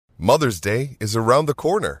Mother's Day is around the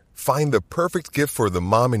corner. Find the perfect gift for the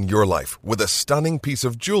mom in your life with a stunning piece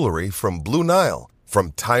of jewelry from Blue Nile.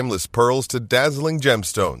 From timeless pearls to dazzling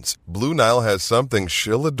gemstones, Blue Nile has something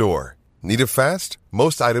she'll adore. Need it fast?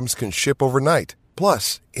 Most items can ship overnight.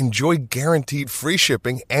 Plus, enjoy guaranteed free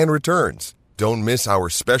shipping and returns. Don't miss our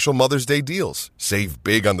special Mother's Day deals. Save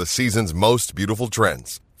big on the season's most beautiful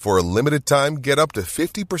trends. For a limited time, get up to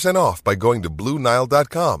 50% off by going to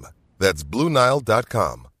BlueNile.com. That's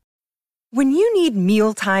BlueNile.com. When you need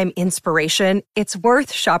mealtime inspiration, it's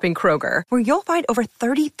worth shopping Kroger, where you'll find over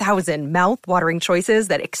 30,000 mouth-watering choices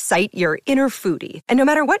that excite your inner foodie. And no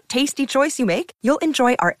matter what tasty choice you make, you'll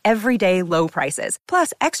enjoy our everyday low prices,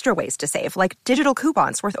 plus extra ways to save, like digital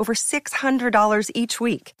coupons worth over $600 each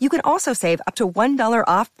week. You can also save up to $1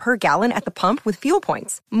 off per gallon at the pump with fuel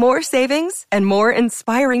points. More savings and more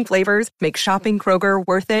inspiring flavors make shopping Kroger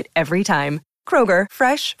worth it every time. Kroger,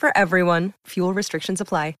 fresh for everyone. Fuel restrictions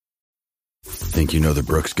apply. Think you know the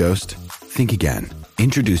Brooks Ghost? Think again.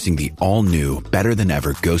 Introducing the all-new,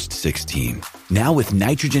 better-than-ever Ghost 16. Now with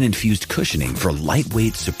nitrogen-infused cushioning for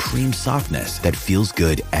lightweight, supreme softness that feels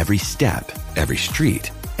good every step, every street,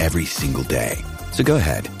 every single day. So go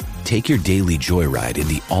ahead, take your daily joyride in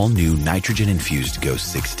the all-new nitrogen-infused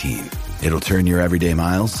Ghost 16. It'll turn your everyday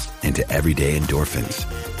miles into everyday endorphins.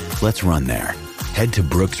 Let's run there. Head to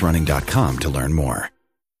brooksrunning.com to learn more.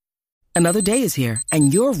 Another day is here,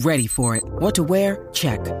 and you're ready for it. What to wear?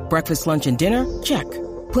 Check. Breakfast, lunch, and dinner? Check.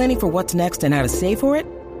 Planning for what's next and how to save for it?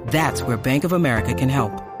 That's where Bank of America can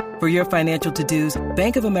help. For your financial to-dos,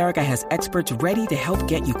 Bank of America has experts ready to help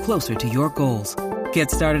get you closer to your goals.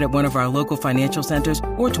 Get started at one of our local financial centers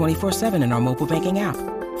or 24/7 in our mobile banking app.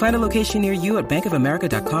 Find a location near you at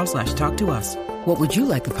bankofamerica.com/talktous. What would you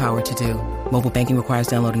like the power to do? Mobile banking requires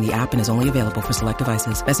downloading the app and is only available for select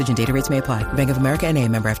devices. Message and data rates may apply. Bank of America N.A.,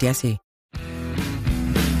 member FDIC.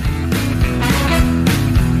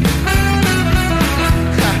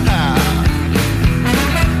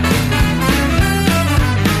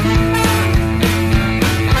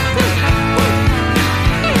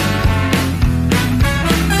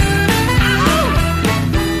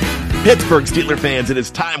 Pittsburgh Steelers fans, it is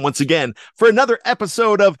time once again for another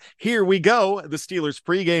episode of Here We Go, the Steelers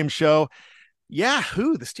pregame show.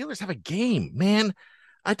 Yahoo, the Steelers have a game, man.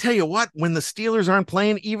 I tell you what, when the Steelers aren't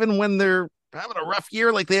playing, even when they're having a rough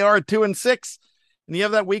year like they are at 2-6, and you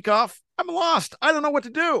have that week off, I'm lost. I don't know what to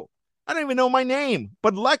do. I don't even know my name,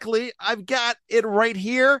 but luckily I've got it right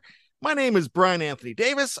here. My name is Brian Anthony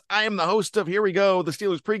Davis. I am the host of Here We Go, the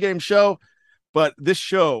Steelers pregame show, but this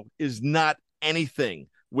show is not anything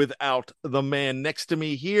without the man next to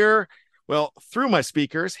me here. Well, through my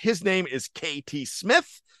speakers, his name is KT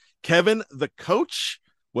Smith. Kevin, the coach.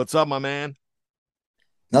 What's up, my man?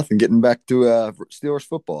 Nothing. Getting back to Steelers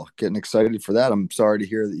football. Getting excited for that. I'm sorry to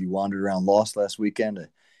hear that you wandered around lost last weekend.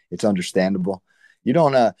 It's understandable. You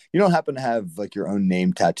don't happen to have like your own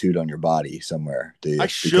name tattooed on your body somewhere, do you? I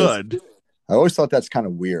should. I always thought that's kind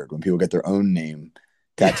of weird when people get their own name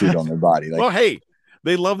tattooed on their body. Like, well, hey,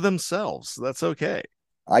 they love themselves. That's okay.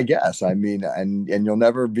 I guess. I mean, and you'll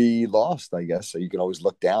never be lost, I guess. So you can always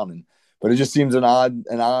look down, but it just seems an odd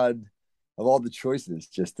of all the choices.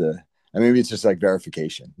 Maybe it's just like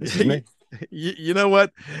verification. This is me. You know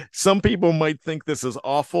what? Some people might think this is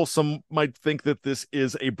awful. Some might think that this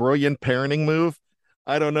is a brilliant parenting move.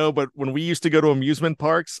 I don't know, but when we used to go to amusement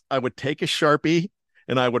parks, I would take a Sharpie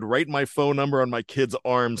and I would write my phone number on my kids'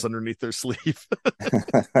 arms underneath their sleeve.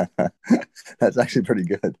 That's actually pretty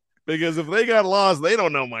good. Because if they got lost, they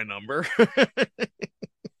don't know my number.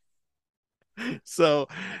 So,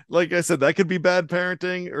 like I said, that could be bad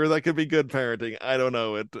parenting or that could be good parenting. I don't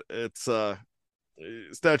know. It's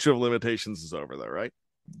statute of limitations is over there, right?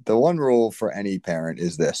 The one rule for any parent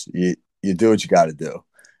is this: you do what you got to do.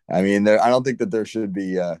 I mean, I don't think that there should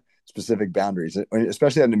be specific boundaries,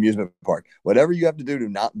 especially at an amusement park. Whatever you have to do to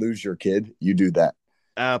not lose your kid, you do that.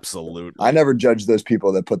 Absolutely. I never judge those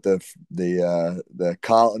people that put the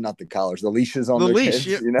leashes on their kids.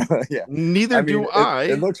 Yeah. You know, yeah. Neither do I.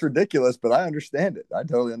 It looks ridiculous, but I understand it. I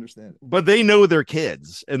totally understand it. But they know their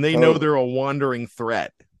kids, and they know they're a wandering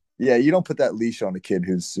threat. Yeah, you don't put that leash on a kid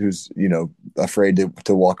who's afraid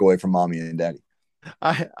to walk away from mommy and daddy.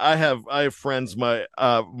 I have friends. My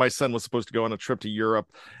son was supposed to go on a trip to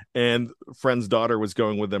Europe, and friend's daughter was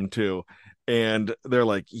going with them too. And they're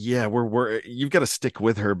like, yeah, you've got to stick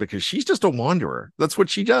with her because she's just a wanderer. That's what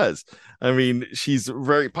she does. I mean, she's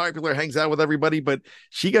very popular, hangs out with everybody, but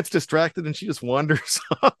she gets distracted and she just wanders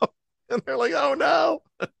off. And they're like, oh no.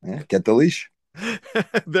 Yeah, get the leash.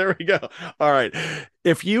 There we go. All right.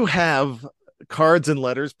 If you have cards and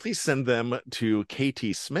letters, please send them to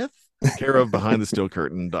KT Smith care of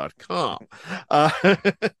BehindTheSteelCurtain.com. Uh,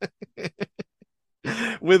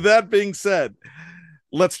 with that being said,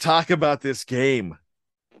 let's talk about this game.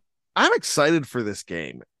 I'm excited for this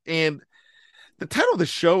game. And the title of the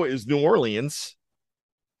show is New Orleans,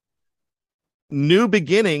 New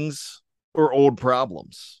Beginnings or Old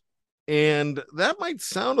Problems. And that might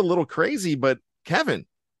sound a little crazy, but Kevin,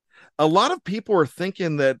 a lot of people are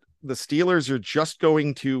thinking that the Steelers are just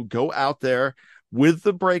going to go out there with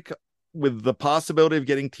the possibility of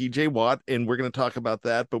getting TJ Watt. And we're going to talk about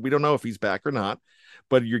that, but we don't know if he's back or not.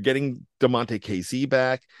 But you're getting Damontae KC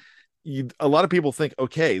back. A lot of people think,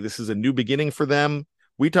 okay, this is a new beginning for them.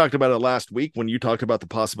 We talked about it last week when you talked about the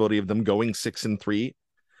possibility of them going 6-3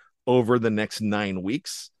 over the next 9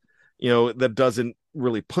 weeks. That doesn't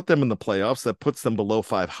really put them in the playoffs. That puts them below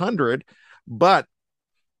 500. But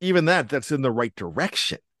even that's in the right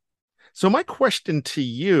direction. So my question to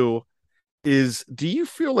you is, do you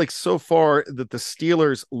feel like so far that the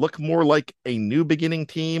Steelers look more like a new beginning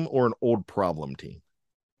team or an old problem team?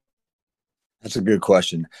 That's a good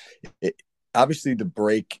question. Obviously, the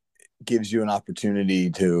break gives you an opportunity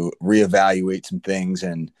to reevaluate some things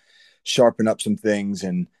and sharpen up some things.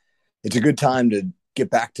 And it's a good time to get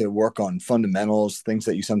back to work on fundamentals, things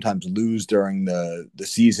that you sometimes lose during the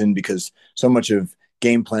season because so much of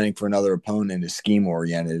game planning for another opponent is scheme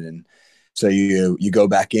oriented. And so you go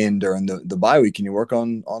back in during the bye week and you work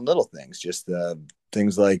on little things, just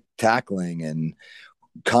things like tackling and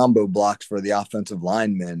combo blocks for the offensive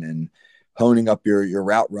linemen and honing up your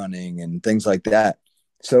route running and things like that.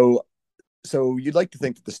 So you'd like to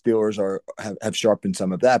think that the Steelers have sharpened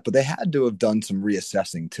some of that, but they had to have done some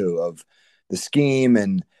reassessing too of the scheme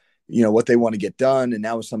and what they want to get done. And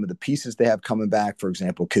now with some of the pieces they have coming back, for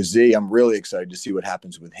example, Kazee, I'm really excited to see what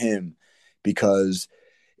happens with him because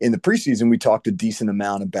in the preseason we talked a decent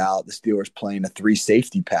amount about the Steelers playing a 3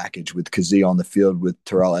 safety package with Kazee on the field with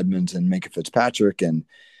Terrell Edmunds and Minkah Fitzpatrick. And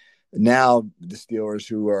now the Steelers,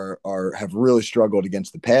 who have really struggled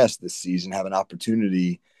against the pass this season, have an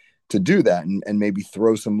opportunity to do that and maybe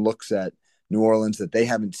throw some looks at New Orleans that they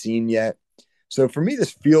haven't seen yet. So for me,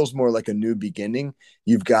 this feels more like a new beginning.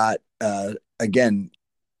 You've got,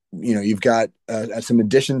 you've got some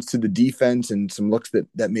additions to the defense and some looks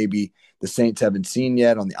that maybe the Saints haven't seen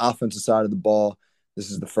yet on the offensive side of the ball. This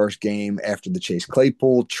is the first game after the Chase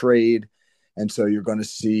Claypool trade. And so you're going to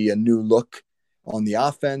see a new look on the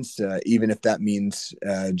offense, even if that means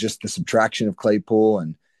just the subtraction of Claypool,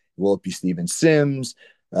 and will it be Steven Sims?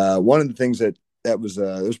 One of the things that was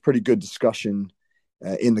there was pretty good discussion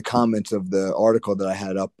in the comments of the article that I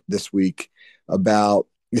had up this week about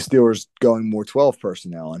the Steelers going more 12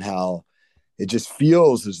 personnel and how it just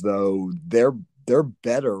feels as though they're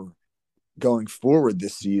better going forward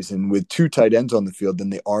this season with 2 tight ends on the field than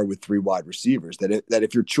they are with 3 wide receivers. That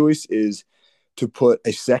if your choice is to put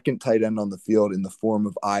a second tight end on the field in the form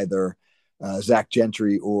of either Zach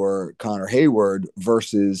Gentry or Connor Hayward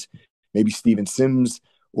versus maybe Steven Sims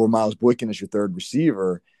or Miles Boykin as your third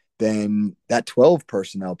receiver, then that 12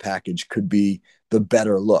 personnel package could be the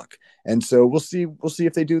better look. And so we'll see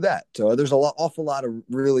if they do that. So there's awful lot of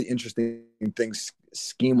really interesting things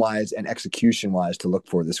scheme-wise and execution-wise to look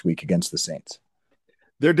for this week against the Saints.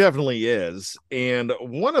 There definitely is. And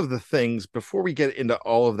one of the things, before we get into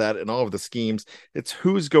all of that and all of the schemes, it's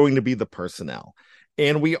who's going to be the personnel.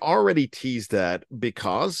 And we already teased that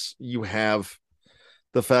because you have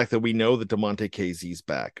the fact that we know that Damontae KZ's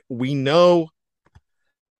back. We know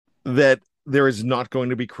that there is not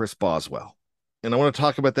going to be Chris Boswell. And I want to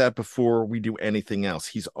talk about that before we do anything else.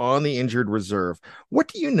 He's on the injured reserve. What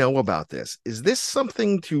do you know about this? Is this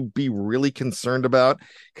something to be really concerned about?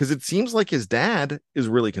 Because it seems like his dad is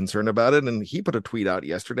really concerned about it, and he put a tweet out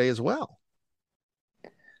yesterday as well.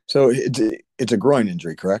 So it's a groin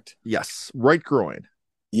injury, correct? Yes, right groin.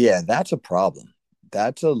 Yeah, that's a problem.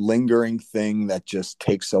 That's a lingering thing that just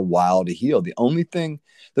takes a while to heal. The only thing,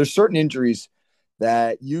 there's certain injuries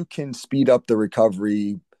that you can speed up the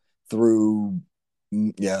recovery through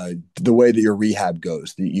the way that your rehab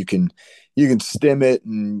goes. You can stim it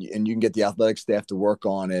and you can get the athletic staff to work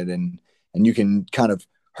on it and you can kind of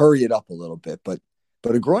hurry it up a little bit. But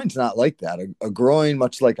a groin's not like that. A groin,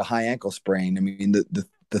 much like a high ankle sprain, I mean,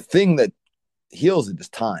 the thing that heals it is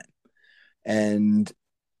time. And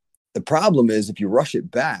the problem is if you rush it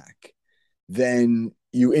back, then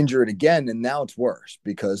you injure it again, and now it's worse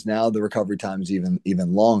because now the recovery time is even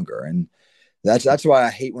longer. And that's why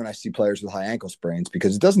I hate when I see players with high ankle sprains,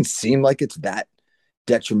 because it doesn't seem like it's that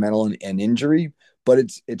detrimental an injury, but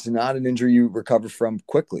it's not an injury you recover from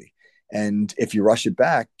quickly. And if you rush it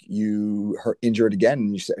back, you injure it again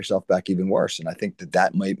and you set yourself back even worse. And I think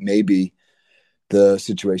that may be the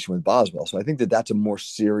situation with Boswell. So I think that that's a more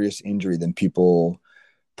serious injury than people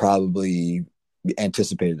probably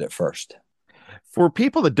anticipated at first. For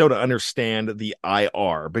people that don't understand the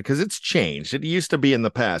IR, because it's changed, it used to be in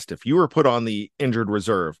the past, if you were put on the injured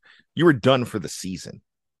reserve, you were done for the season.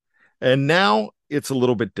 And now it's a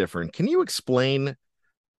little bit different. Can you explain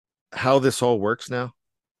how this all works now?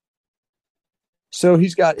 So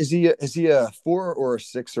he's got is he a 4 or a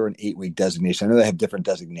 6 or an 8 week designation? I know they have different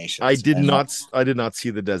designations. I did not see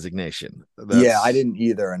the designation. Yeah, I That's didn't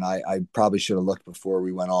either, and I probably should have looked before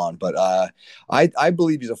we went on. But I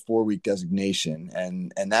believe he's a 4 week designation,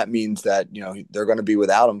 and that means that they're going to be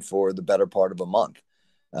without him for the better part of a month.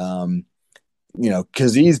 Um,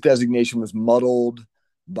 Kazie's designation was muddled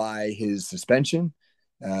by his suspension,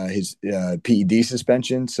 his PED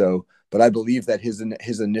suspension. So, but I believe that his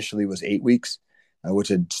initially was 8 weeks, which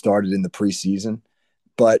had started in the preseason.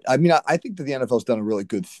 But I mean, I think that the NFL's done a really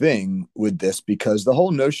good thing with this, because the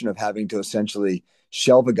whole notion of having to essentially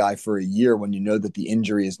shelve a guy for a year when you know that the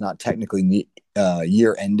injury is not technically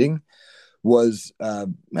year ending was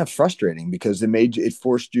frustrating, because it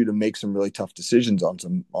forced you to make some really tough decisions on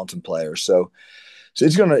some players. So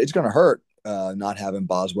it's gonna hurt not having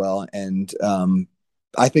Boswell, and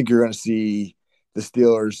I think you're gonna see the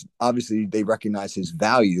Steelers. Obviously, they recognize his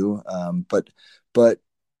value, but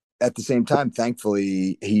at the same time,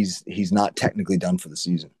 thankfully, he's not technically done for the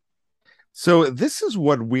season. so this is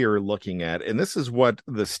what we're looking at, and this is what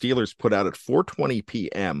the Steelers put out at 4:20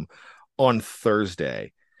 p.m. on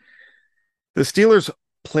Thursday. The Steelers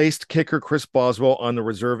placed kicker Chris Boswell on the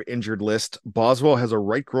reserve injured list. Boswell has a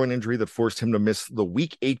right groin injury that forced him to miss the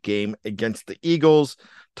Week 8 game against the Eagles.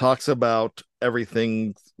 Talks about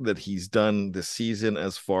everything that he's done this season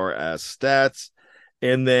as far as stats.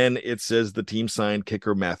 And then it says the team signed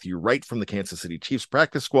kicker Matthew Wright from the Kansas City Chiefs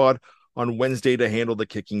practice squad on Wednesday to handle the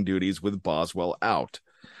kicking duties with Boswell out.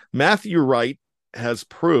 Matthew Wright has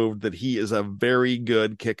proved that he is a very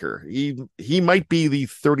good kicker. He might be the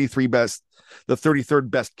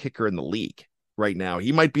 33rd best kicker in the league right now.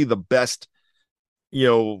 He might be the best,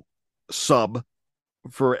 sub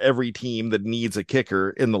for every team that needs a kicker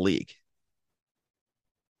in the league.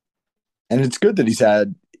 And it's good that he's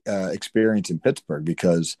had experience in Pittsburgh,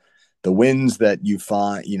 because the wins that you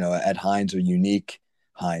find, at Heinz are unique.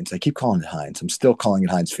 Heinz, I keep calling it Heinz. I'm still calling it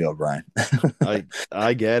Heinz Field, Ryan.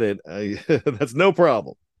 I get it. That's no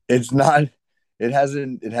problem. It's not. It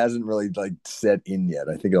hasn't really set in yet.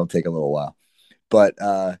 I think it'll take a little while. But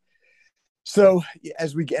so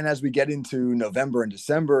as we get into November and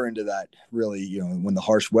December, into that really, when the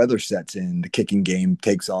harsh weather sets in, the kicking game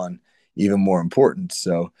takes on even more importance.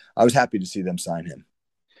 So I was happy to see them sign him.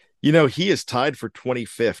 He is tied for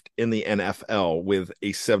 25th in the NFL with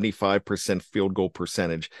a 75% field goal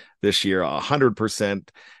percentage this year, 100%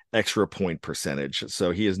 extra point percentage.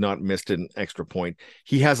 So he has not missed an extra point.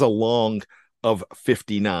 He has a long of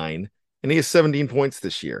 59, and he has 17 points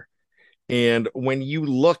this year. And when you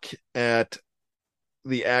look at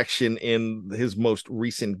the action in his most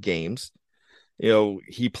recent games,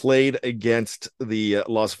 he played against the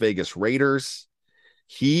Las Vegas Raiders.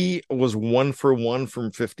 He was 1 for 1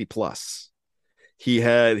 from 50 plus. He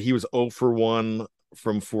was 0 for 1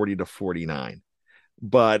 from 40 to 49.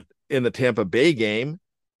 But in the Tampa Bay game,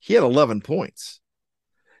 he had 11 points.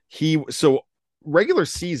 So regular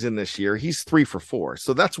season this year, he's 3 for 4.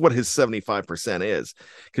 So that's what his 75% is.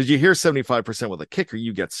 Because you hear 75% with a kicker,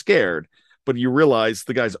 you get scared, but you realize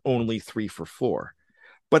the guy's only 3 for 4.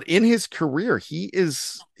 But in his career,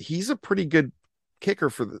 he's a pretty good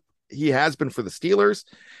kicker he has been for the Steelers.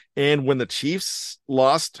 And when the Chiefs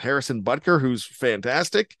lost Harrison Butker, who's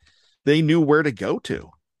fantastic, they knew where to go to.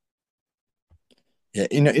 Yeah,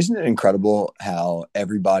 isn't it incredible how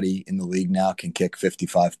everybody in the league now can kick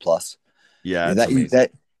 55 plus? Yeah,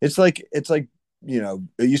 it's like it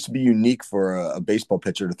used to be unique for a baseball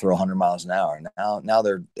pitcher to throw 100 miles an hour. Now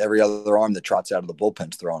they're every other arm that trots out of the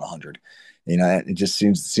bullpen's throwing 100. It just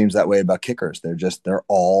seems that way about kickers. They're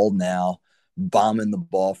all now bombing the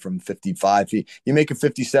ball from 55 feet. You make a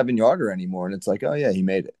 57-yarder anymore, and it's like, oh yeah, he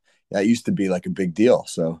made it. That used to be like a big deal.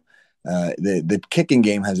 So the kicking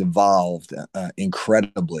game has evolved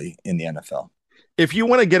incredibly in the NFL. If you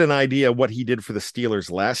want to get an idea of what he did for the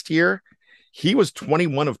Steelers last year, he was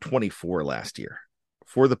 21 of 24 last year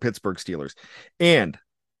for the Pittsburgh Steelers. And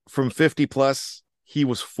from 50 plus, he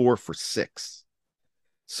was 4 for 6.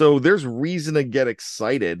 So there's reason to get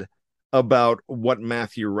excited about what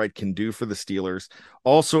Matthew Wright can do for the Steelers.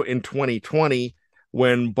 Also in 2020,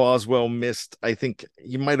 when Boswell missed, I think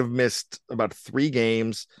he might have missed about 3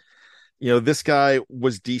 games. This guy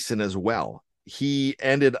was decent as well. He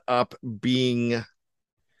ended up being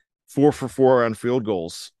 4 for 4 on field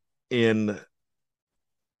goals in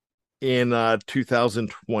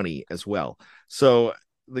 2020 as well. So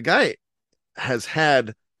the guy has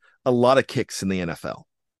had a lot of kicks in the NFL.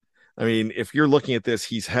 I mean, if you're looking at this,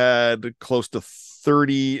 he's had close to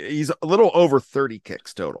 30, he's a little over 30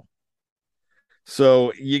 kicks total.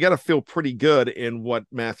 So you got to feel pretty good in what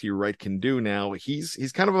Matthew Wright can do now.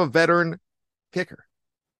 He's kind of a veteran kicker.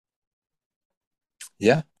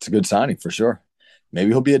 Yeah, it's a good signing for sure. Maybe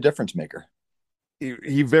he'll be a difference maker.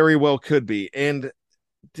 He very well could be. And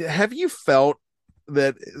have you felt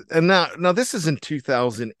that, and now this is in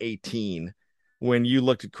 2018, when you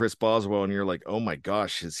looked at Chris Boswell and you're like, oh my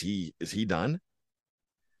gosh, is he done?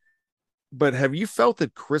 But have you felt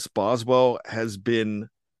that Chris Boswell has been,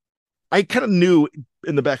 I kind of knew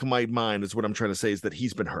in the back of my mind is what I'm trying to say, is that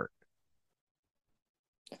he's been hurt.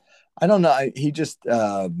 I don't know. He just,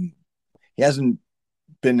 he hasn't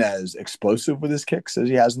been as explosive with his kicks as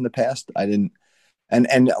he has in the past. Well,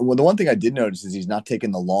 the one thing I did notice is he's not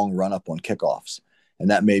taking the long run up on kickoffs. And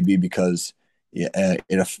that may be because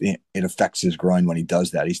it affects his groin when he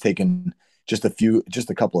does that. He's taken just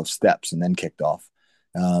a couple of steps and then kicked off.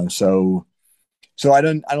 So I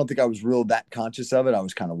don't think I was real that conscious of it. I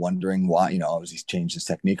was kind of wondering why, he's changed his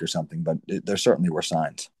technique or something, but there certainly were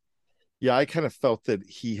signs. Yeah, I kind of felt that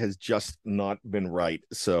he has just not been right.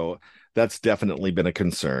 So that's definitely been a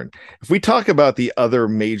concern. If we talk about the other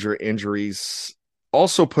major injuries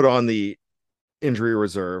also put on the injury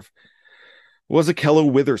reserve, was Ahkello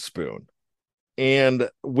Witherspoon. And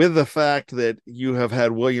with the fact that you have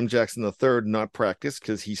had William Jackson III not practice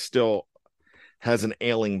because he still has an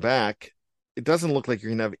ailing back, it doesn't look like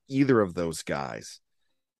you're going to have either of those guys.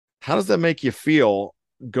 How does that make you feel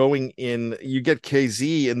going in? You get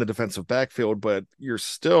KZ in the defensive backfield, but you're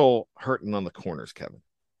still hurting on the corners, Kevin.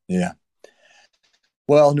 Yeah.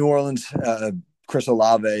 Well, New Orleans, Chris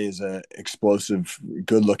Olave is an explosive,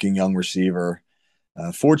 good-looking young receiver.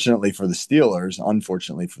 Fortunately for the Steelers,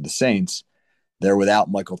 unfortunately for the Saints, they're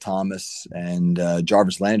without Michael Thomas, and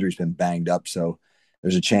Jarvis Landry's been banged up, so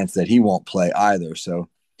there's a chance that he won't play either. So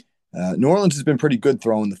New Orleans has been pretty good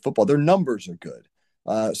throwing the football. Their numbers are good.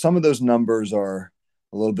 Some of those numbers are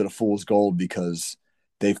a little bit of fool's gold because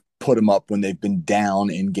they've put them up when they've been down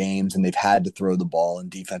in games and they've had to throw the ball, and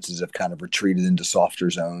defenses have kind of retreated into softer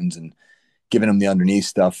zones and given them the underneath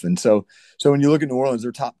stuff. And so when you look at New Orleans,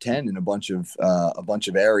 they're top 10 in a bunch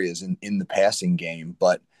of areas in the passing game.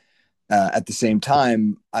 But at the same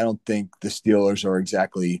time, I don't think the Steelers are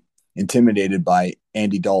exactly intimidated by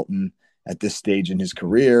Andy Dalton at this stage in his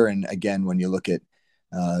career. And again, when you look at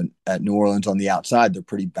New Orleans on the outside, they're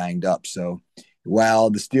pretty banged up. So while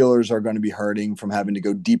the Steelers are going to be hurting from having to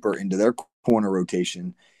go deeper into their corner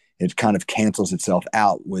rotation, it kind of cancels itself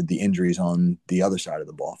out with the injuries on the other side of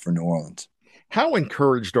the ball for New Orleans. How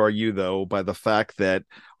encouraged are you, though, by the fact that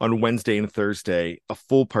on Wednesday and Thursday, a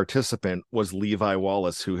full participant was Levi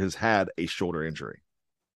Wallace, who has had a shoulder injury?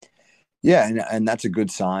 Yeah, and that's a good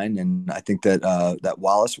sign. And I think that that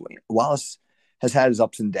Wallace has had his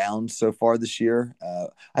ups and downs so far this year.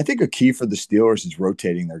 I think a key for the Steelers is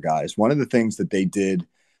rotating their guys. One of the things that they did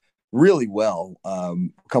really well a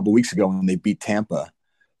couple of weeks ago when they beat Tampa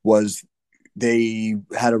was they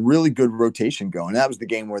had a really good rotation going. That was the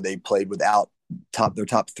game where they played without their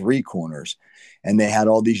top three corners, and they had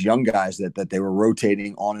all these young guys that they were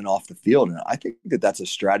rotating on and off the field. And I think that that's a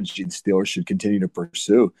strategy the Steelers should continue to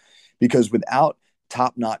pursue, because without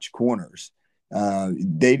top-notch corners,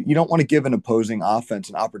 you don't want to give an opposing offense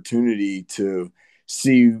an opportunity to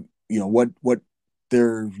see what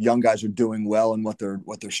their young guys are doing well and what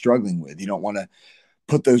they're struggling with. You don't want to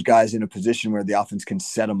put those guys in a position where the offense can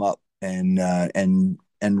set them up and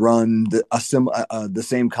run the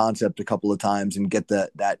same concept a couple of times and get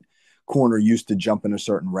that corner used to jumping a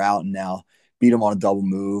certain route, and now beat them on a double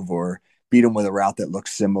move or beat them with a route that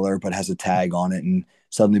looks similar but has a tag on it and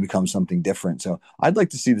suddenly becomes something different. So I'd like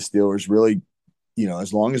to see the Steelers really,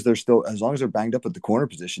 as long as they're banged up at the corner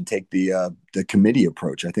position, take the committee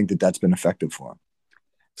approach. I think that's been effective for them.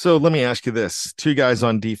 So let me ask you this: two guys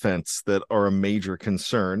on defense that are a major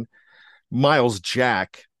concern. Myles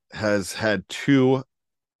Jack has had two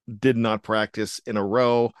did not practice in a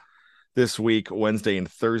row this week, Wednesday and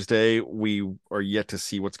Thursday. We are yet to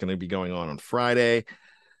see what's going to be going on Friday.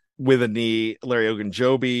 With a knee, Larry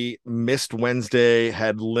Ogunjobi missed Wednesday,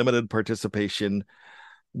 had limited participation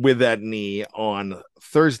with that knee on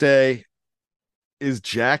Thursday. Is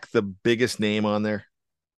Jack the biggest name on there?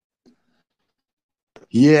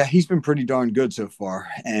 Yeah, he's been pretty darn good so far,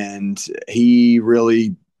 and he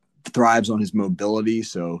really thrives on his mobility.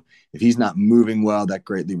 So if he's not moving well, that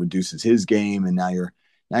greatly reduces his game. And now you're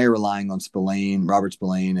Now you're relying on Robert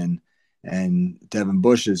Spillane, and Devin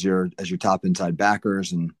Bush as your top inside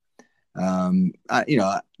backers, and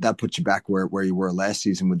that puts you back where you were last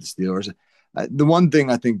season with the Steelers. The one thing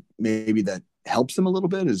I think maybe that helps them a little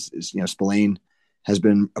bit is Spillane has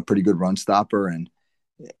been a pretty good run stopper, and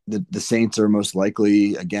the Saints are most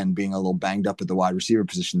likely, again, being a little banged up at the wide receiver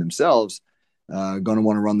position themselves, going to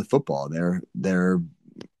want to run the football.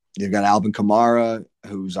 They've got Alvin Kamara,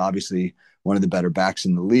 who's obviously one of the better backs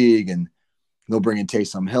in the league, and they'll bring in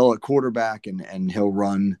Taysom Hill at quarterback, and he'll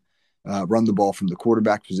run the ball from the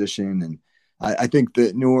quarterback position. And I think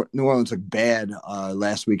that New Orleans looked bad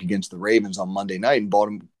last week against the Ravens on Monday night,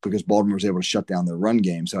 because Baltimore was able to shut down their run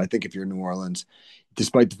game. So I think if you're New Orleans,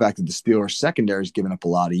 despite the fact that the Steelers secondary has given up a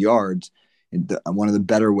lot of yards, one of the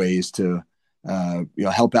better ways to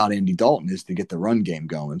help out Andy Dalton is to get the run game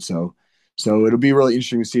going. So it'll be really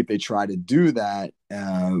interesting to see if they try to do that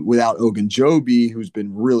without Ogunjobi, who's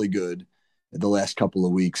been really good the last couple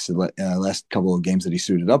of weeks, last couple of games that he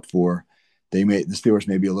suited up for. The Steelers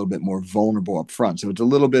may be a little bit more vulnerable up front. So it's a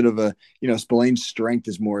little bit of a, Spillane's strength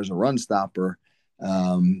is more as a run stopper.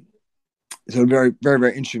 So very, very,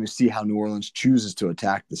 very interesting to see how New Orleans chooses to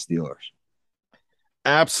attack the Steelers.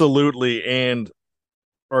 Absolutely. And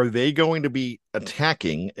are they going to be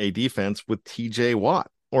attacking a defense with TJ Watt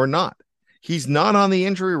or not? He's not on the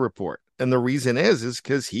injury report. And the reason is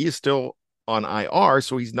because he is still on IR.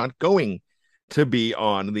 So he's not going to be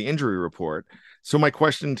on the injury report. So my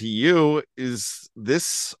question to you is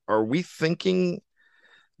this: are we thinking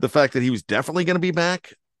the fact that he was definitely going to be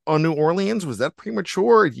back on New Orleans, was that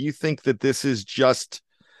premature? Or do you think that this is just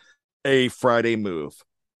a Friday move?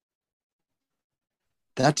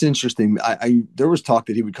 That's interesting. There was talk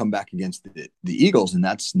that he would come back against the Eagles, and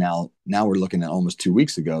that's now we're looking at almost 2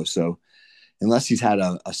 weeks ago. So unless he's had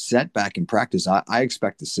a setback in practice, I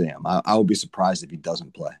expect to see him. I will be surprised if he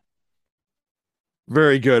doesn't play.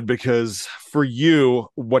 Very good, because for you,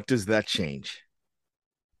 what does that change?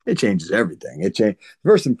 It changes everything.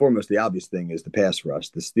 First and foremost, the obvious thing is the pass rush.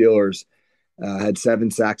 The Steelers had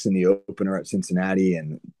 7 sacks in the opener at Cincinnati,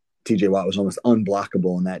 and TJ Watt was almost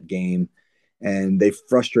unblockable in that game. And they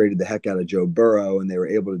frustrated the heck out of Joe Burrow, and they were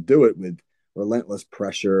able to do it with relentless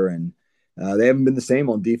pressure. And they haven't been the same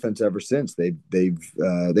on defense ever since. They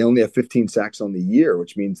only have 15 sacks on the year,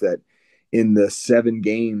 which means that in the 7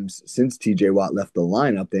 games since TJ Watt left the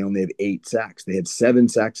lineup, they only have 8 sacks. They had 7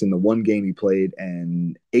 sacks in the 1 game he played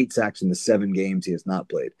and 8 sacks in the 7 games he has not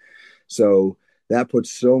played. So that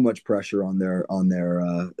puts so much pressure on their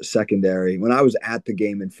secondary. When I was at the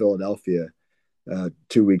game in Philadelphia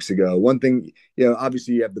 2 weeks ago, one thing,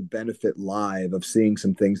 obviously you have the benefit live of seeing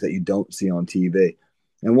some things that you don't see on TV.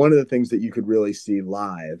 And one of the things that you could really see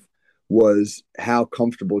live was how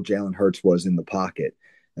comfortable Jalen Hurts was in the pocket.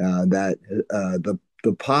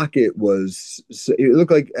 The pocket was, it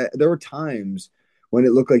looked like there were times when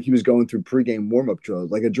it looked like he was going through pregame warm-up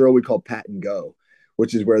drills, like a drill we call pat and go,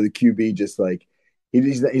 which is where the QB just like,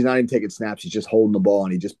 he's not even taking snaps. He's just holding the ball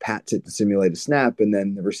and he just pats it to simulate a snap. And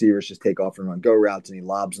then the receivers just take off and run go routes and he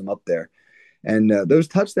lobs them up there. And those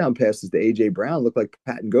touchdown passes to A.J. Brown look like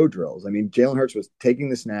pat and go drills. I mean, Jalen Hurts was taking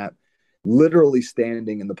the snap, literally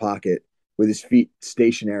standing in the pocket with his feet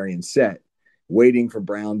stationary and set, waiting for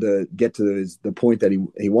Brown to get to the point that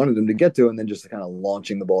he wanted him to get to, and then just kind of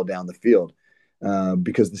launching the ball down the field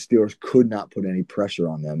because the Steelers could not put any pressure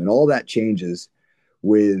on them. And all that changes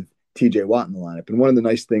with TJ Watt in the lineup. And one of the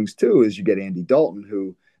nice things, too, is you get Andy Dalton,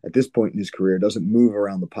 who at this point in his career doesn't move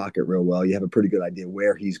around the pocket real well. You have a pretty good idea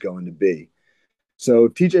where he's going to be. So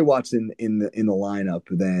if TJ Watt's in the lineup,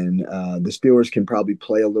 then the Steelers can probably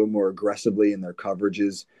play a little more aggressively in their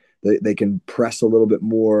coverages. They can press a little bit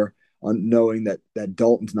more on knowing that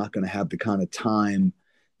Dalton's not going to have the kind of time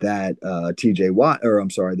that that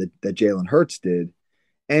Jalen Hurts did.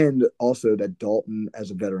 And also that Dalton,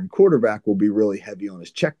 as a veteran quarterback, will be really heavy on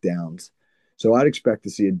his checkdowns. So I'd expect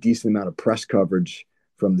to see a decent amount of press coverage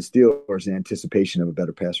from the Steelers in anticipation of a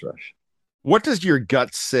better pass rush. What does your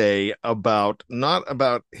gut say about, not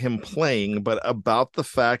about him playing, but about the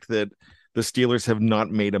fact that the Steelers have not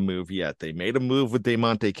made a move yet? They made a move with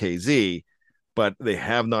DeMonte KZ, but they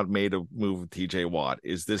have not made a move with TJ Watt.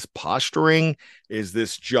 Is this posturing? Is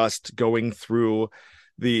this just going through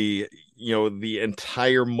the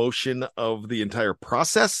entire motion of the entire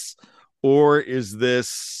process? Or is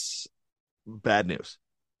this bad news?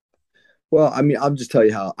 Well, I mean, I'll just tell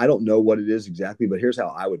you how I don't know what it is exactly, but here's how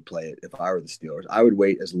I would play it if I were the Steelers. I would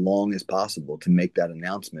wait as long as possible to make that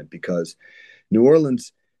announcement because New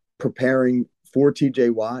Orleans preparing for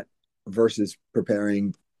TJ Watt versus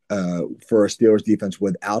preparing for a Steelers defense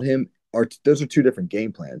without him those are two different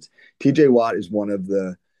game plans. TJ Watt is one of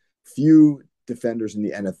the few defenders in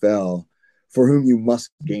the NFL for whom you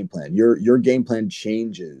must game plan. Your game plan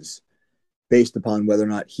changes based upon whether or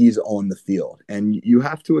not he's on the field, and you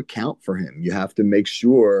have to account for him. You have to make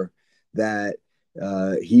sure that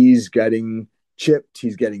he's getting chipped,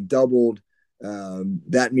 he's getting doubled.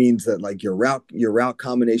 That means that like your route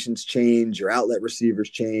combinations change, your outlet receivers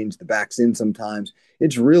change, the back's in sometimes.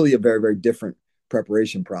 It's really a very, very different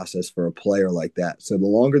preparation process for a player like that. So the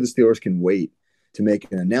longer the Steelers can wait to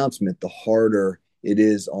make an announcement, the harder it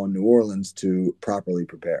is on New Orleans to properly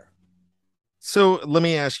prepare. So let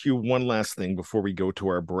me ask you one last thing before we go to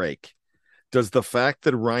our break. Does the fact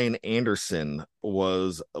that Ryan Anderson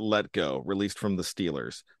was let go, released from the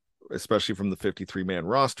Steelers, especially from the 53-man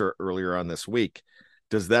roster earlier on this week,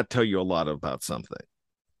 does that tell you a lot about something?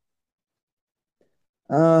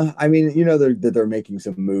 I mean, you know, they're making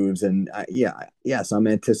some moves, and yes, I'm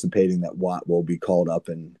anticipating that Watt will be called up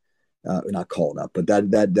and not called up, but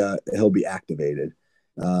that he'll be activated.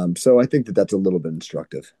 So I think that's a little bit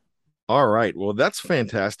instructive. All right. Well, that's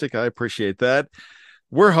fantastic. I appreciate that.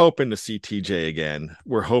 We're hoping to see TJ again.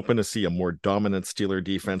 We're hoping to see a more dominant Steeler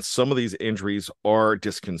defense. Some of these injuries are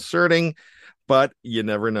disconcerting, but you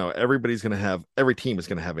never know. Every team is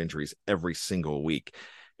going to have injuries every single week.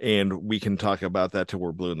 And we can talk about that till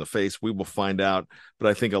we're blue in the face. We will find out. But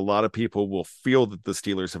I think a lot of people will feel that the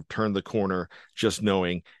Steelers have turned the corner just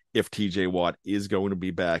knowing if TJ Watt is going to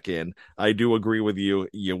be back in. I do agree with you.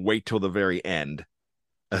 You wait till the very end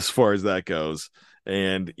as far as that goes,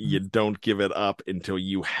 and you don't give it up until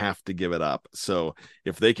you have to give it up. So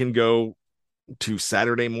if they can go to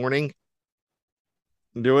Saturday morning,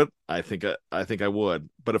 do it. I think I would.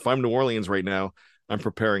 But if I'm New Orleans right now, I'm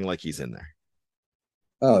preparing like he's in there.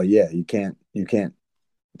 Oh yeah, you can't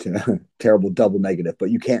terrible double negative,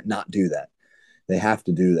 but you can't not do that. They have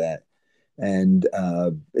to do that. And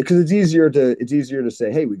because it's easier to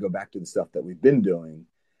say, hey, we go back to the stuff that we've been doing.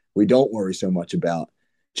 We don't worry so much about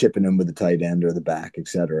chipping them with the tight end or the back, et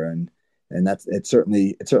cetera. And it's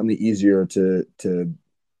certainly easier to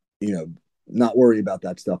not worry about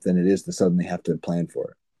that stuff than it is to suddenly have to plan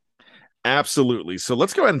for it. Absolutely. So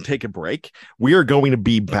let's go ahead and take a break. We are going to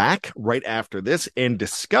be back right after this and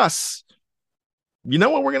discuss. You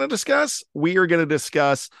know what we're going to discuss? We are going to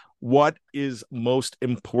discuss what is most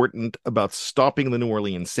important about stopping the New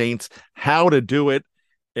Orleans Saints, how to do it,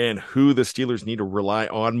 and who the Steelers need to rely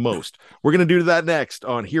on most. We're going to do that next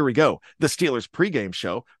on Here We Go, the Steelers pregame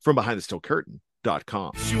show from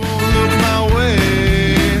BehindTheSteelCurtain.com. She won't look my way.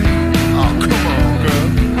 Oh, come on, girl.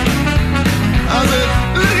 I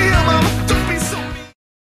said, look here, mama, don't be so mean.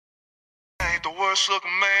 I ain't the worst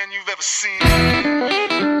looking man you've ever seen.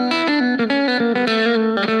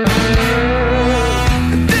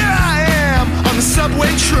 There I am on the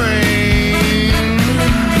subway train.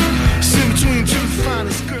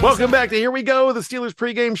 Welcome back to Here We Go, the Steelers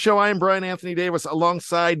pregame show. I am Brian Anthony Davis.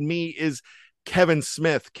 Alongside me is Kevin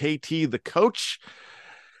Smith, KT, the coach.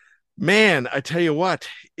 Man, I tell you what,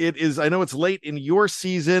 it is. I know it's late in your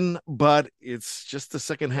season, but it's just the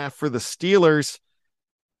second half for the Steelers.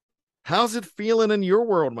 How's it feeling in your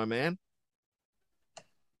world, my man?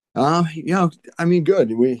 I mean,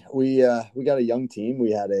 good. We got a young team. We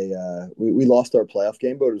had we lost our playoff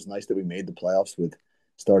game, but it was nice that we made the playoffs with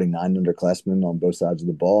starting 9 underclassmen on both sides of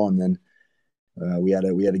the ball. And then we had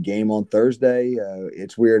a game on Thursday.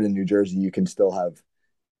 It's weird in New Jersey. You can still have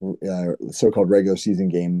so-called regular season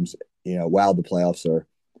games, while the playoffs are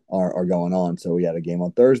going on. So we had a game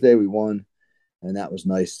on Thursday. We won, and that was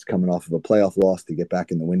nice coming off of a playoff loss to get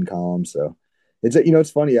back in the win column. So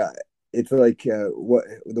it's funny. It's like the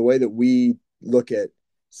way that we look at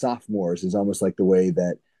sophomores is almost like the way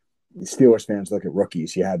that Steelers fans look at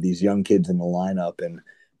rookies. You have these young kids in the lineup, and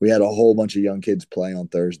we had a whole bunch of young kids play on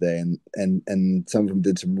Thursday, and some of them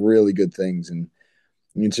did some really good things, and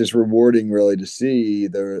it's just rewarding really to see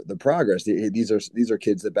the progress. These are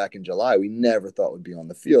kids that back in July we never thought would be on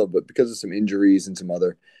the field, but because of some injuries and some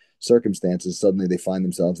other circumstances, suddenly they find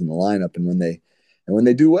themselves in the lineup, and when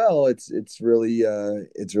they do well, it's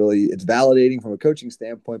validating from a coaching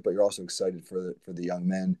standpoint, but you're also excited for the young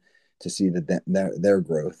men to see their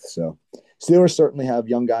growth. So Steelers certainly have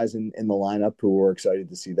young guys in the lineup who are excited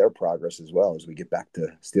to see their progress as well as we get back to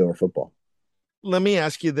Steeler football. Let me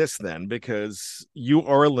ask you this then, because you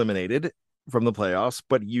are eliminated from the playoffs,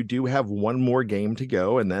 but you do have one more game to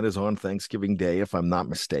go, and that is on Thanksgiving Day, if I'm not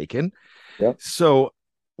mistaken. Yep. So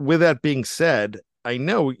with that being said, I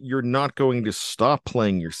know you're not going to stop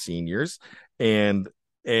playing your seniors and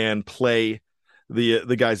play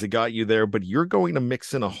the guys that got you there, but you're going to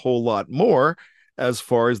mix in a whole lot more as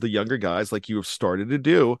far as the younger guys like you have started to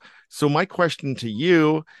do. So my question to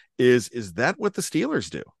you is that what the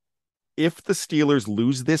Steelers do? If the Steelers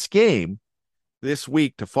lose this game this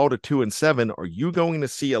week to fall to 2-7, are you going to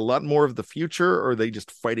see a lot more of the future, or are they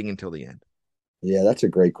just fighting until the end? Yeah, that's a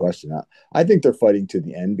great question. I think they're fighting to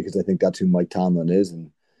the end because I think that's who Mike Tomlin is,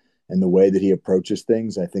 and the way that he approaches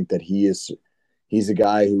things. I think that he's a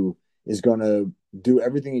guy who is going to do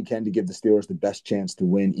everything he can to give the Steelers the best chance to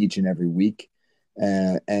win each and every week.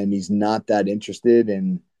 And he's not that interested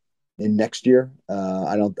in next year.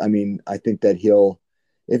 I think that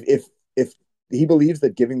if he believes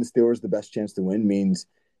that giving the Steelers the best chance to win means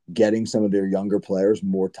getting some of their younger players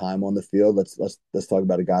more time on the field. Let's talk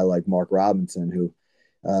about a guy like Mark Robinson, who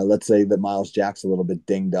let's say that Miles Jack's a little bit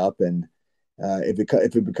dinged up, and if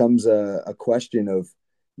it becomes a question of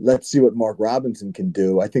let's see what Mark Robinson can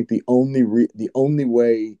do, I think the only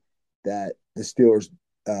way that the Steelers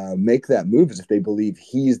make that move is if they believe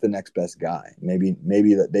he's the next best guy. Maybe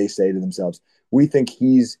that they say to themselves, we think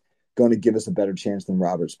he's going to give us a better chance than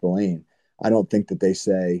Robert Spillane. I don't think that they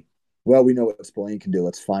say, well, we know what Spillane can do.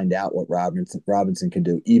 Let's find out what Robinson can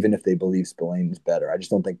do, even if they believe Spillane is better. I just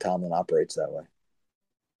don't think Tomlin operates that way.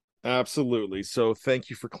 Absolutely. So thank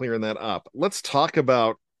you for clearing that up. Let's talk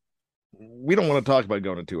about, we don't want to talk about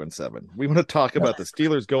going to 2-7. We want to talk about the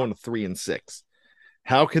Steelers going to 3-6.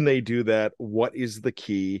 How can they do that? What is the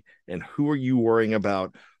key? And who are you worrying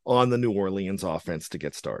about on the New Orleans offense to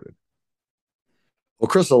get started? Well,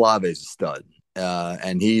 Chris Olave is a stud,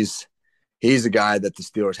 and he's a guy that the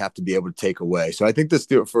Steelers have to be able to take away. So I think the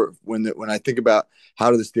Steelers, when I think about how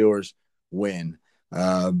do the Steelers win,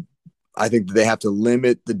 I think that they have to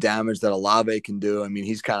limit the damage that Olave can do. I mean,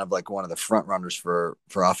 he's kind of like one of the front runners for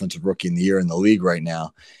offensive rookie in the year in the league right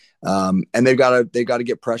now. And they've got to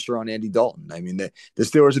get pressure on Andy Dalton. I mean, the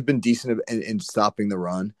Steelers have been decent in stopping the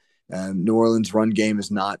run. New Orleans' run game is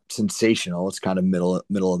not sensational. It's kind of middle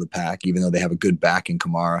of the pack, even though they have a good back in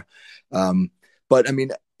Kamara. But I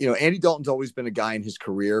mean, Andy Dalton's always been a guy in his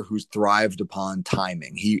career who's thrived upon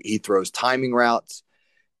timing. He throws timing routes.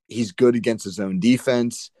 He's good against his own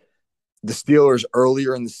defense. The Steelers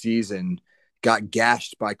earlier in the season got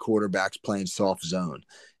gashed by quarterbacks playing soft zone,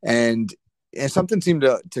 and something seemed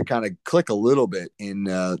to kind of click a little bit in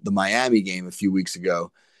the Miami game a few weeks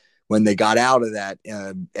ago when they got out of that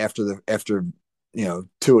after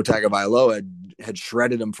Tua Tagovailoa had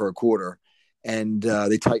shredded him for a quarter, and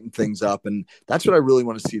they tightened things up, and that's what I really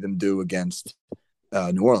want to see them do against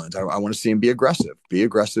New Orleans. I want to see them be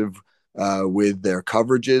aggressive with their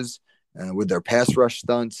coverages, with their pass rush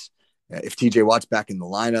stunts. If TJ Watt's back in the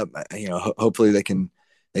lineup, hopefully they can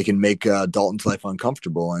make Dalton's life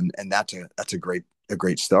uncomfortable, and that's a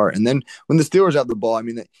great start. And then when the Steelers have the ball, I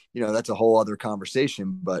mean, that's a whole other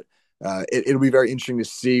conversation. But it'll be very interesting to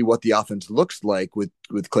see what the offense looks like with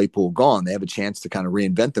Claypool gone. They have a chance to kind of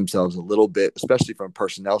reinvent themselves a little bit, especially from a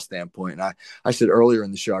personnel standpoint. And I said earlier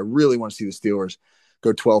in the show, I really want to see the Steelers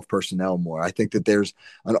go 12 personnel more. I think that there's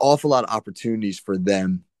an awful lot of opportunities for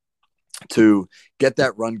them to get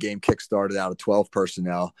that run game kickstarted out of 12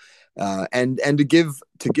 personnel, and to give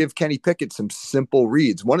Kenny Pickett some simple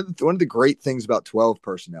reads. One of the great things about 12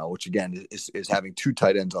 personnel, which again is having two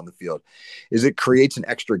tight ends on the field, is it creates an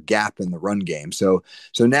extra gap in the run game. So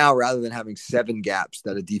now rather than having 7 gaps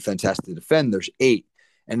that a defense has to defend, there's 8.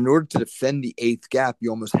 And in order to defend the 8th gap,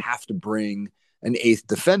 you almost have to bring an 8th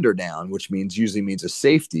defender down, which usually means a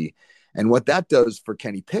safety. And what that does for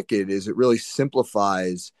Kenny Pickett is it really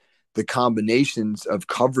simplifies the combinations of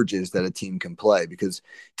coverages that a team can play, because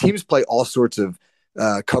teams play all sorts of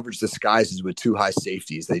coverage disguises with 2 high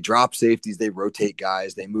safeties. They drop safeties, they rotate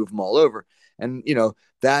guys, they move them all over. And,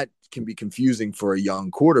 that can be confusing for a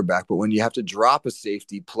young quarterback. But when you have to drop a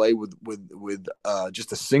safety, play with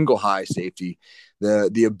just a single high safety,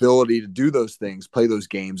 the ability to do those things, play those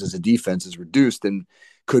games as a defense is reduced and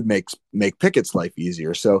could make Pickett's life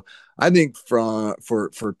easier. So I think for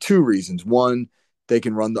 2 reasons. One, I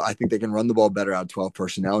think they can run the ball better out of 12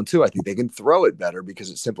 personnel. And 2, I think they can throw it better because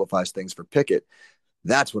it simplifies things for Pickett.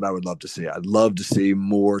 That's what I would love to see. I'd love to see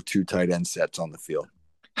more 2 tight end sets on the field.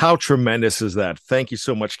 How tremendous is that? Thank you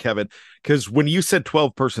so much, Kevin. Because when you said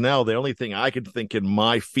 12 personnel, the only thing I could think in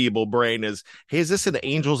my feeble brain is, hey, is this an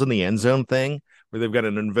Angels in the end zone thing where they've got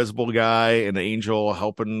an invisible guy, an angel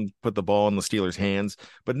helping put the ball in the Steelers' hands?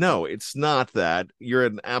 But no, it's not that. You're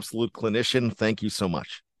an absolute clinician. Thank you so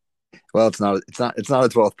much. Well, it's not a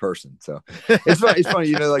 12th person. So it's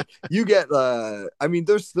funny, like you get,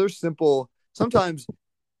 there's simple, sometimes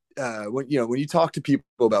when you talk to people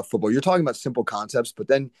about football, you're talking about simple concepts, but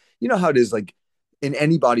then how it is, like in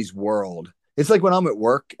anybody's world, it's like when I'm at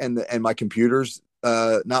work and my computer's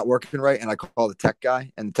not working right, and I call the tech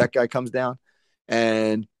guy, and the tech guy comes down,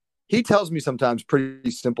 and he tells me sometimes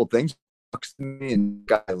pretty simple things, talks to me in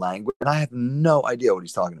guy language, and I have no idea what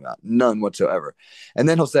he's talking about, none whatsoever. And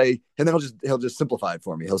then he'll just simplify it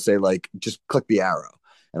for me. He'll say like, just click the arrow.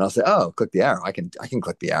 And I'll say, oh, click the arrow. I can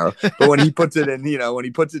click the arrow. But when he puts it in, when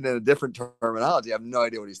he puts it in a different terminology, I have no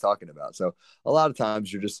idea what he's talking about. So a lot of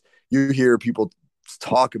times you hear people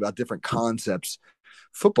talk about different concepts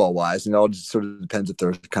football wise, and it all just sort of depends if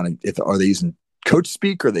they're are they using coach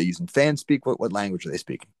speak or are they using fan speak? What language are they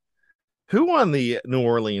speaking? Who on the New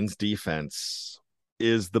Orleans defense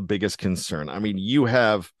is the biggest concern? I mean,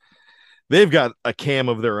 they've got a Cam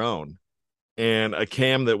of their own, and a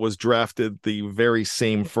Cam that was drafted the very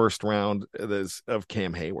same first round of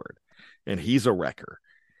Cam Hayward, and he's a wrecker.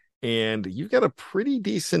 And you've got a pretty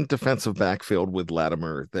decent defensive backfield with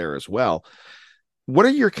Latimer there as well. What are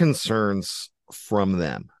your concerns from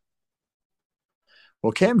them?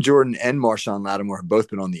 Well, Cam Jordan and Marshawn Lattimore have both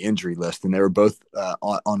been on the injury list, and they were both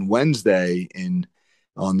on Wednesday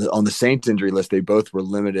on the Saints injury list. They both were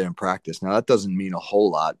limited in practice. Now that doesn't mean a whole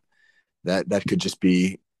lot. That could just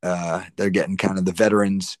be they're getting kind of the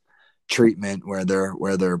veterans treatment where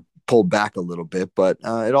they're pulled back a little bit, but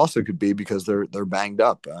it also could be because they're banged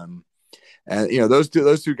up. And those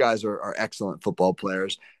two guys are excellent football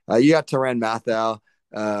players. You got Tyrann Mathieu,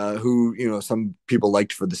 who some people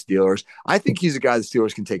liked for the Steelers. I think he's a guy the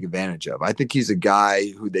Steelers can take advantage of. I think he's a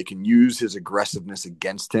guy who they can use his aggressiveness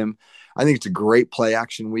against him. I think it's a great play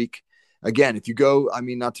action week. Again, if you go,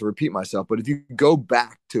 not to repeat myself, but if you go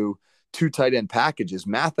back to two tight end packages,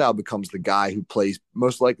 Mathieu becomes the guy who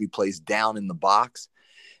most likely plays down in the box.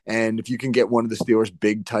 And if you can get one of the Steelers'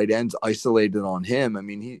 big tight ends isolated on him,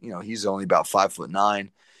 he's only about 5'9".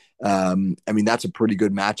 That's a pretty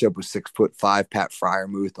good matchup with 6'5" Pat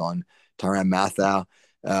Freiermuth on Tyrann Mathieu.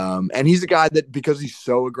 And he's a guy that, because he's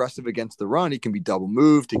so aggressive against the run, he can be double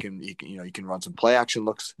moved. He can run some play action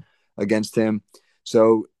looks against him.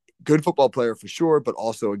 So good football player for sure, but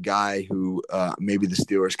also a guy who maybe the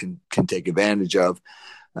Steelers can take advantage of.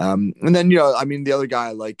 And then, the other guy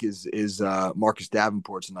I like is Marcus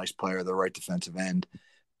Davenport's a nice player, the right defensive end,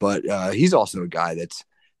 but he's also a guy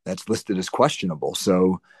that's listed as questionable.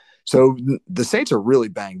 So the Saints are really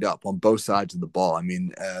banged up on both sides of the ball.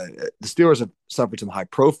 The Steelers have suffered some high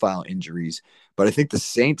profile injuries, but I think the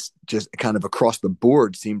Saints just kind of across the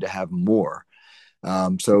board seem to have more.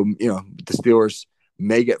 The Steelers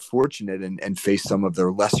may get fortunate and face some of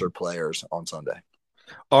their lesser players on Sunday.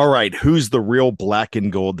 All right, who's the real black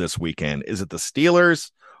and gold this weekend? Is it the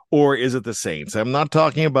Steelers or is it the Saints? I'm not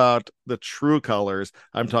talking about the true colors.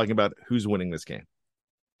 I'm talking about who's winning this game.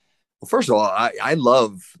 Well, first of all, I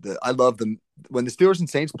love the when the Steelers and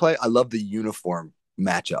Saints play. I love the uniform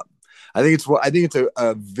matchup. I think it's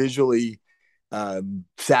a visually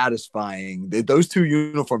satisfying. Those two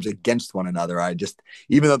uniforms against one another.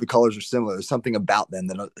 Even though the colors are similar, there's something about them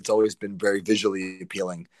that it's always been very visually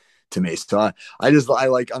appealing to me. So I'm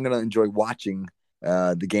going to enjoy watching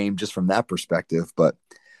the game just from that perspective. But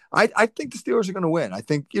I think the Steelers are going to win. I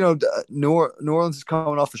think, New Orleans is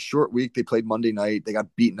coming off a short week. They played Monday night. They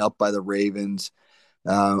got beaten up by the Ravens.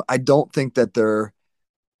 I don't think that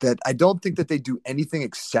they do anything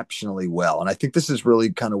exceptionally well. And I think this is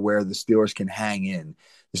really kind of where the Steelers can hang in.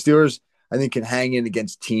 The Steelers, I think, can hang in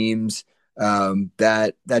against teams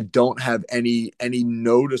that don't have any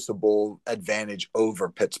noticeable advantage over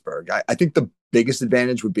Pittsburgh. I think the biggest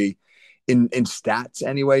advantage would be in stats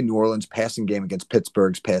anyway, New Orleans passing game against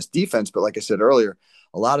Pittsburgh's pass defense. But like I said earlier,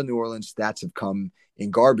 a lot of New Orleans stats have come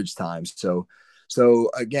in garbage times. So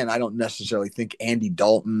again, I don't necessarily think Andy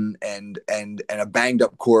Dalton and a banged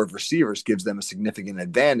up core of receivers gives them a significant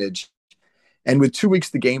advantage. And with 2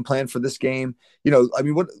 weeks to game plan for this game,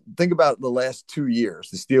 think about the last 2 years.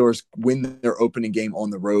 The Steelers win their opening game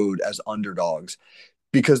on the road as underdogs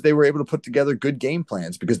because they were able to put together good game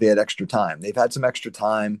plans because they had extra time. They've had some extra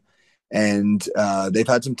time, and they've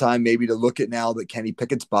had some time maybe to look at now that Kenny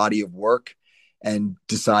Pickett's body of work and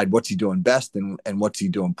decide what's he doing best and what's he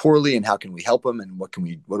doing poorly and how can we help him and what do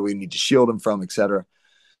we need to shield him from, et cetera.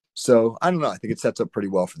 So I don't know. I think it sets up pretty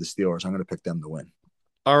well for the Steelers. I'm going to pick them to win.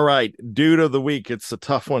 All right, dude of the week. It's a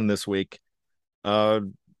tough one this week. There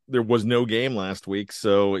was no game last week,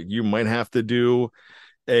 so you might have to do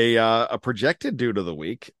a projected dude of the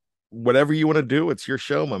week. Whatever you want to do, it's your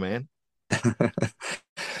show, my man.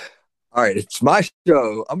 All right, it's my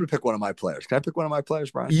show. I'm going to pick one of my players. Can I pick one of my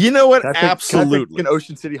players, Brian? You know what? Absolutely. Can I pick an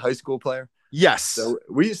Ocean City High School player? Yes. So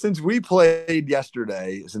since we played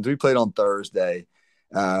on Thursday,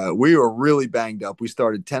 we were really banged up. We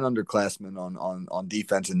started 10 underclassmen on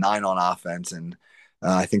defense and 9 on offense, and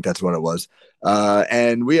I think that's what it was.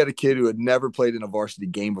 And we had a kid who had never played in a varsity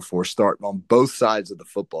game before start on both sides of the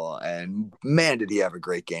football. And man, did he have a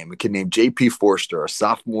great game. A kid named JP Forster, a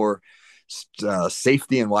sophomore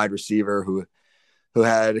safety and wide receiver who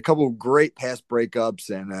had a couple of great pass breakups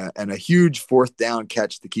and a huge fourth down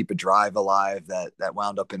catch to keep a drive alive that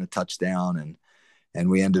wound up in a touchdown. And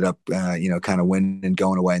we ended up, kind of winning and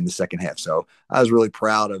going away in the second half. So I was really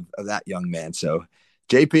proud of that young man. So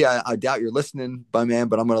JP, I doubt you're listening, my man,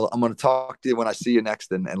 but I'm gonna talk to you when I see you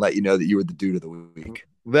next and let you know that you were the dude of the week.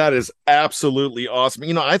 That is absolutely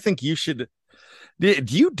awesome. I think you should. Do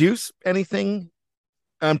you do anything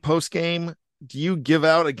on post game? Do you give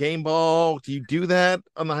out a game ball? Do you do that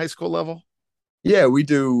on the high school level? Yeah, we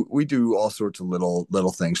do all sorts of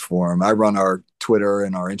little things for them. I run our Twitter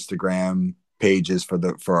and our Instagram pages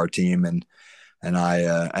for our team, and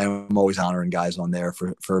I'm always honoring guys on there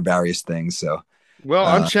for various things. So, well,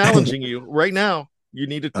 I'm challenging you right now. You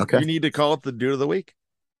need to okay. You need to call it the dude of the week.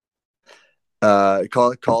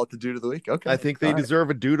 Call it the dude of the week. Okay, I think they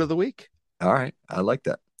deserve a dude of the week. All right, I like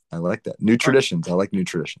that. New traditions. I like new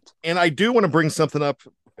traditions. And I do want to bring something up.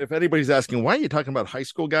 If anybody's asking, why are you talking about high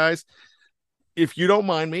school guys? If you don't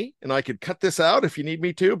mind me, and I could cut this out if you need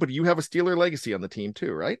me to, but you have a Steeler legacy on the team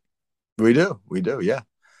too, right? We do. Yeah.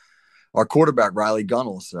 Our quarterback, Riley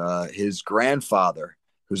Gunnels, his grandfather,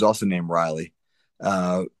 who's also named Riley,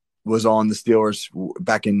 was on the Steelers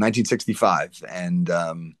back in 1965.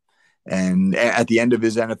 And at the end of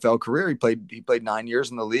his NFL career, he played 9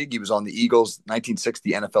 years in the league. He was on the Eagles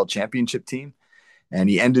 1960 NFL championship team. And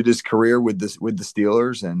he ended his career with the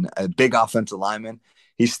Steelers, and a big offensive lineman.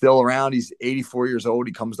 He's still around. He's 84 years old.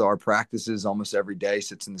 He comes to our practices almost every day,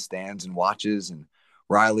 sits in the stands and watches. And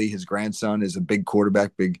Riley, his grandson, is a big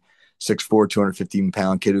quarterback, big 6'4",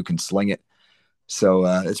 215-pound kid who can sling it. So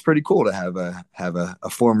it's pretty cool to have a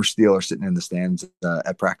former Steeler sitting in the stands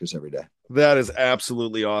at practice every day. That is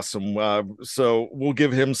absolutely awesome. So we'll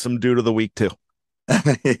give him some dude of the week too.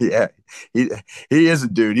 Yeah, he is a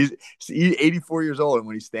dude. He's 84 years old, and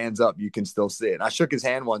when he stands up, you can still see it. And I shook his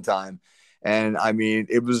hand one time, and I mean,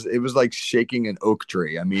 it was like shaking an oak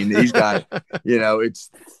tree. I mean, he's got, it's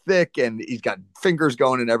thick, and he's got fingers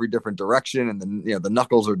going in every different direction, and then the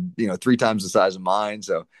knuckles are 3 times the size of mine.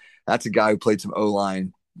 So that's a guy who played some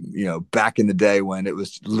O-line, back in the day when it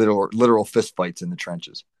was literal fist fights in the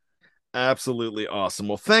trenches. Absolutely awesome.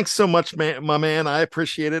 Well, thanks so much, my man. I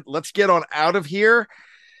appreciate it. Let's get on out of here.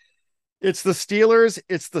 It's the Steelers.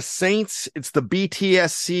 It's the Saints. It's the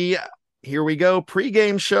BTSC. Here we go.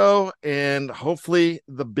 Pre-game show, and hopefully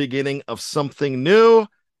the beginning of something new.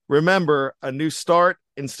 Remember, a new start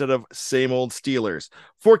instead of same old Steelers.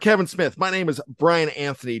 For Kevin Smith, my name is Brian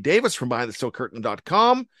Anthony Davis from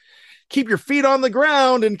BehindTheSteelCurtain.com. Keep your feet on the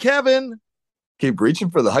ground, and Kevin, keep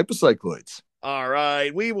reaching for the hypocycloids. All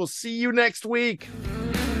right. We will see you next week.